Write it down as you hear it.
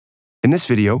In this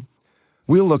video,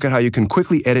 we'll look at how you can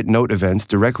quickly edit note events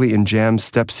directly in Jam's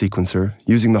step sequencer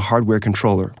using the hardware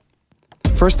controller.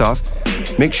 First off,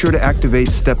 make sure to activate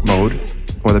step mode,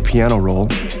 or the piano roll,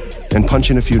 and punch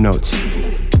in a few notes.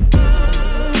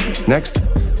 Next,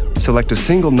 select a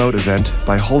single note event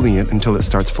by holding it until it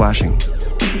starts flashing.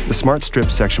 The Smart Strip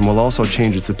section will also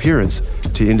change its appearance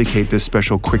to indicate this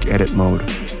special quick edit mode.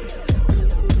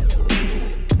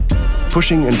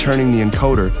 Pushing and turning the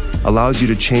encoder allows you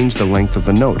to change the length of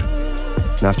the note.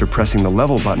 And after pressing the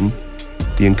level button,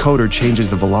 the encoder changes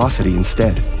the velocity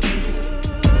instead.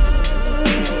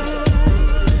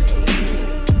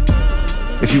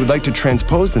 If you would like to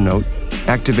transpose the note,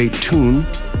 activate Tune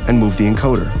and move the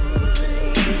encoder.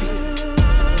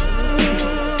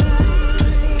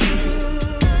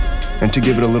 And to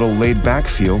give it a little laid-back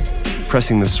feel,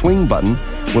 pressing the swing button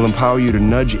will empower you to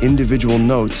nudge individual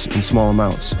notes in small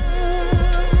amounts.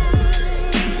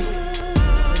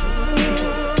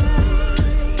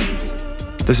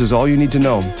 This is all you need to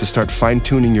know to start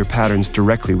fine-tuning your patterns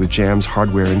directly with Jam's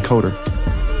hardware encoder.